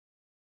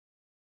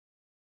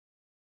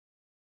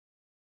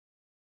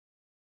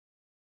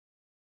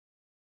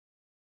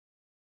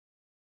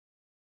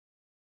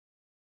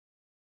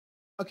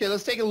Okay,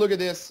 let's take a look at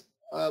this.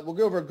 We'll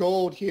go over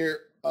gold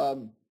here.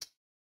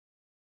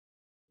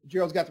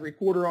 Gerald's got the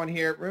recorder on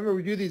here. Remember,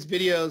 we do these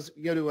videos.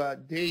 You go to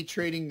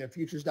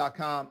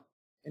daytradingthefutures.com.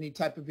 Any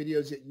type of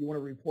videos that you want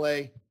to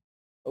replay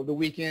over the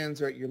weekends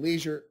or at your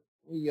leisure,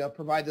 we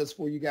provide those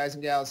for you guys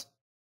and gals.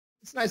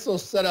 It's a nice little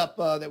setup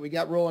that we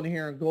got rolling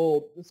here in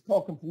gold. This is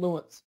called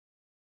confluence.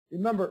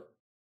 Remember,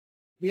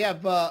 we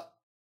have the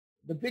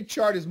big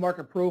chart is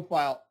market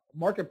profile.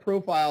 Market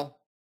profile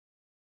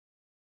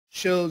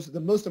shows the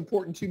most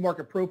important two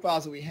market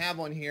profiles that we have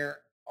on here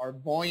are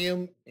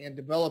volume and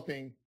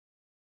developing.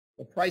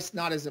 The price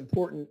not as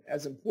important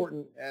as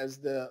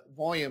the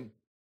volume.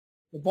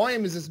 The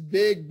volume is this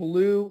big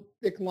blue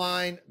thick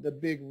line, the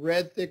big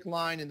red thick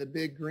line, and the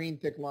big green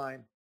thick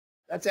line.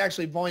 That's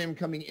actually volume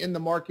coming in the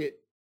market.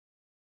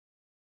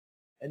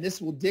 And this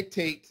will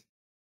dictate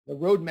the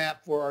roadmap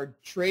for our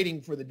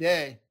trading for the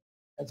day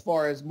as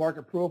far as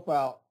market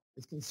profile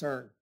is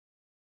concerned.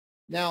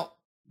 Now,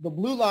 the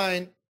blue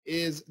line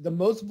is the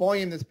most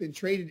volume that's been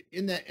traded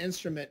in that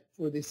instrument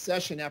for the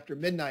session after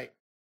midnight.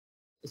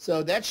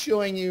 So that's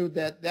showing you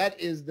that that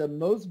is the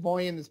most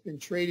volume that's been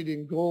traded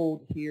in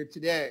gold here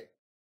today.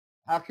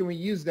 How can we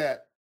use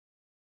that?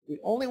 We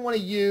only want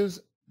to use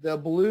the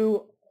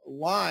blue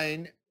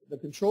line, the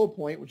control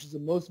point, which is the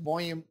most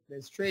volume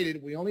that's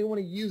traded. We only want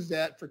to use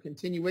that for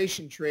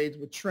continuation trades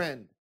with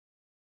trend.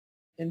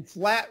 In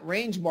flat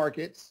range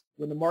markets,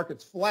 when the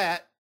market's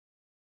flat,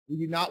 we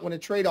do not want to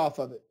trade off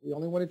of it. We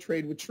only want to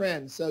trade with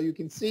trend. So you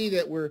can see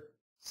that we're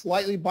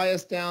slightly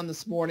biased down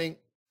this morning.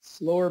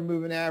 Slower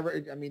moving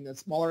average, the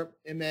smaller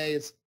MA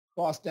is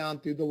crossed down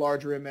through the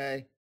larger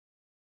MA.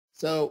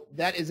 So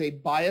that is a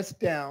bias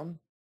down.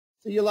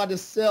 So you're allowed to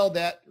sell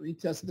that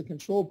retest of the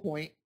control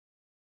point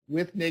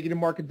with negative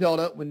market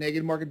delta when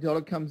negative market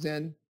delta comes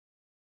in.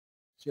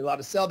 So you're allowed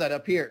to sell that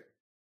up here.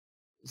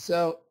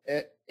 So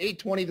at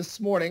 8:20 this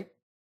morning,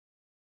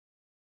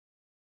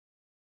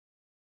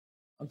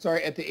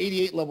 at the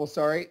 88 level,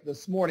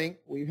 this morning,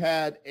 we've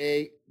had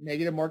a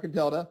negative market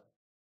delta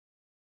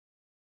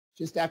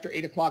just after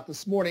 8 o'clock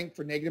this morning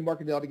for negative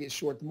market delta to get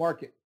short the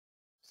market.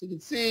 So you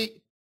can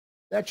see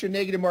that's your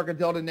negative market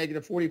delta,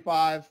 negative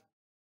 45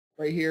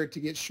 right here to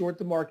get short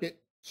the market,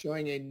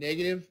 showing a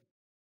negative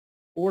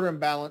order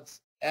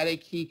imbalance at a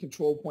key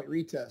control point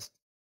retest.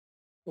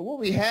 But what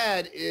we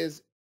had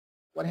is,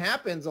 what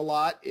happens a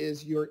lot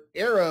is your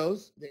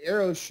arrows, the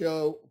arrows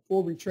show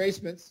full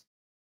retracements.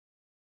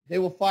 They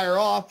will fire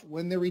off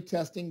when they're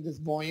retesting this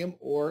volume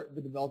or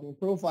the developing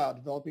profile,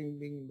 developing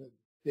being the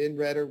thin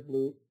red or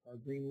blue or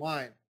green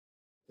line.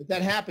 If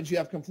that happens, you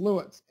have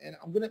confluence. And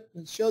I'm going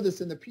to show this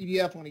in the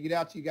PDF when I get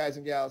out to you guys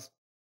and gals.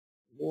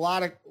 A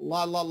lot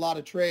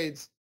of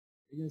trades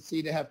you're going to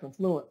see to have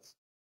confluence.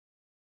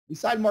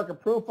 Beside market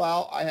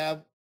profile, I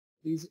have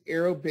these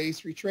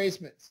arrow-based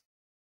retracements.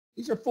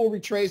 These are full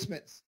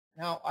retracements.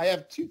 Now, I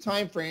have two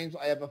time frames.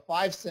 I have a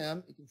 5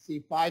 sim. You can see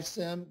 5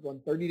 sim going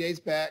 30 days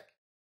back.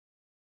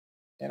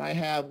 And I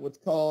have what's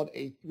called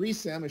a 3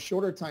 sim, a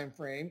shorter time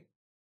frame,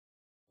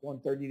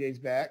 going 30 days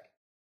back.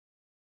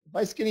 If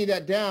I skinny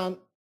that down,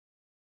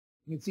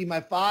 you can see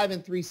my 5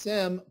 and 3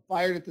 sim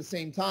fired at the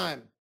same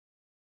time.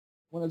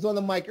 When I was on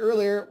the mic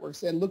earlier, where I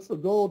said look for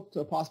gold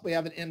to possibly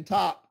have an M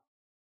top,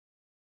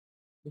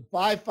 the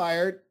 5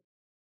 fired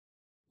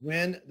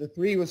when the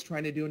 3 was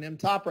trying to do an M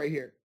top right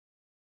here.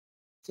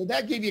 So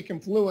that gave you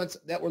confluence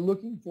that we're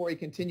looking for a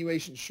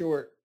continuation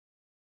short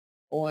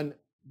on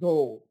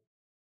gold.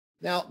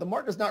 Now, the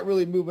market's not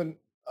really moving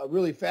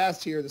really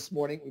fast here this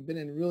morning. We've been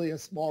in really a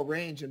small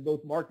range in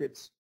both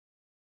markets.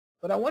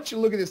 But I want you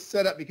to look at this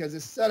setup, because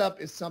this setup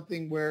is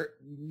something where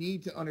you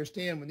need to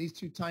understand when these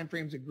two time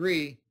frames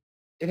agree.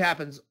 It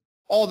happens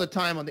all the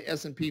time on the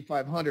S&P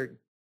 500. You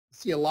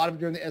see a lot of it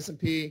during the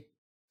S&P.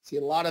 See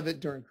a lot of it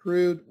during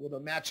crude with a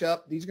match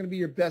up. These are going to be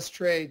your best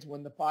trades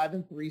when the 5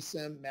 and 3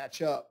 sim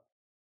match up.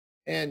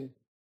 And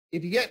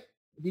if you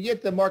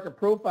get the market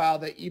profile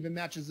that even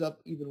matches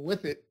up even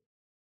with it,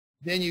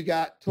 then you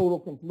got total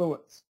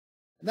confluence.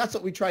 And that's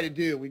what we try to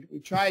do.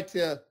 We try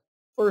to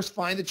first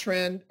find the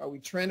trend. Are we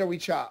trend or we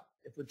chop?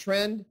 If we're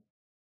trend,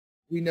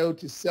 we know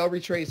to sell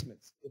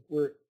retracements. If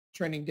we're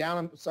trending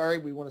down,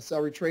 we want to sell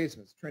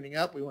retracements. Trending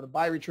up, we want to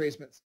buy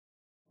retracements.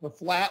 If we're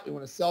flat, we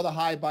want to sell the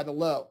high, buy the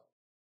low.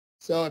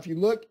 So if you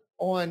look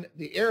on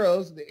the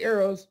arrows,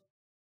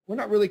 we're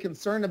not really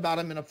concerned about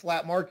them in a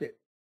flat market.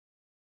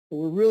 But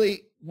we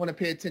really want to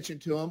pay attention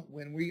to them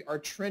when we are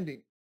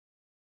trending.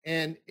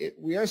 And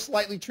we are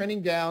slightly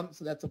trending down,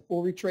 so that's a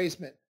full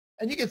retracement.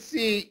 And you can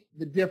see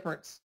the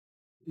difference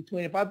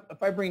between, if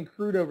I bring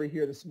crude over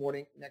here this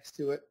morning next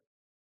to it,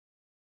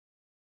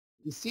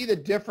 you see the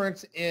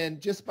difference in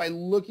just by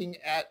looking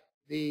at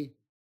the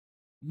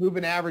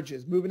moving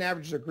averages. Moving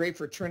averages are great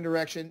for trend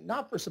direction,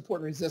 not for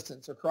support and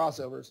resistance or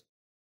crossovers.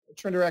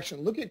 Trend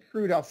direction. Look at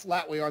crude, how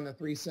flat we are on the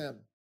 3 sim.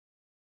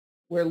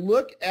 Where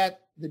look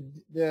at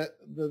the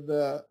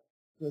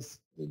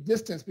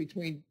distance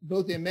between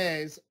both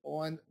MAs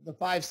on the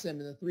 5 sim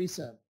and the 3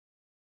 sim.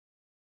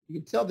 You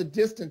can tell the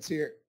distance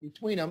here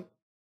between them.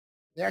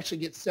 They actually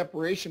get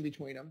separation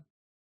between them.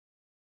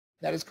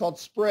 That is called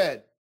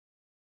spread.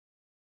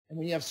 And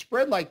when you have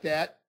spread like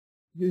that,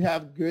 you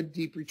have good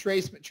deep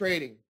retracement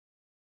trading.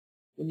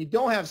 When you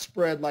don't have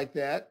spread like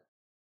that,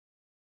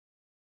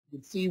 you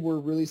can see we're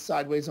really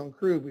sideways on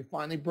crude. We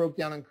finally broke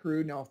down on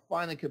crude. Now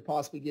finally could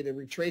possibly get a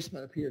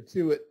retracement up here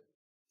to it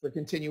for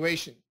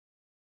continuation.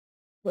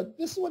 But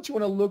this is what you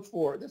want to look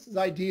for. This is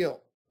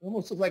ideal. It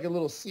almost looks like a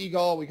little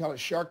seagull. We call it a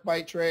shark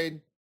bite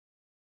trade,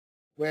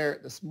 where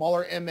the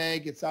smaller MA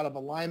gets out of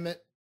alignment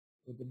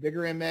with the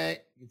bigger MA.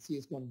 You can see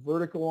it's going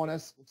vertical on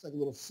us. Looks like a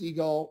little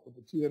seagull with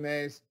the two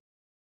MAs.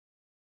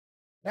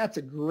 That's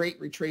a great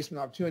retracement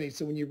opportunity.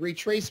 So when you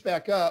retrace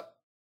back up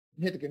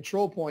and hit the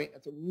control point,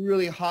 that's a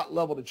really hot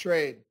level to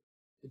trade.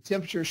 The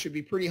temperature should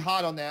be pretty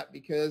hot on that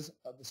because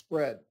of the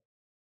spread.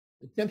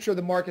 The temperature of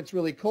the market's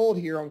really cold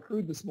here on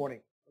crude this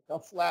morning. Look how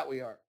flat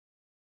we are.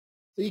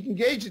 So you can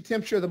gauge the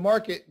temperature of the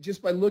market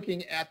just by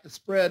looking at the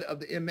spread of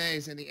the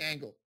MAs and the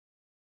angle.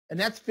 And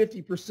that's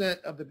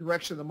 50% of the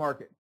direction of the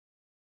market.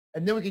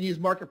 And then we can use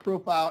market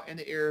profile and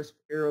the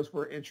arrows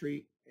for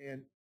entry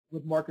and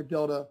with market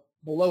delta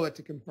below it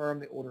to confirm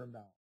the order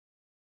imbalance.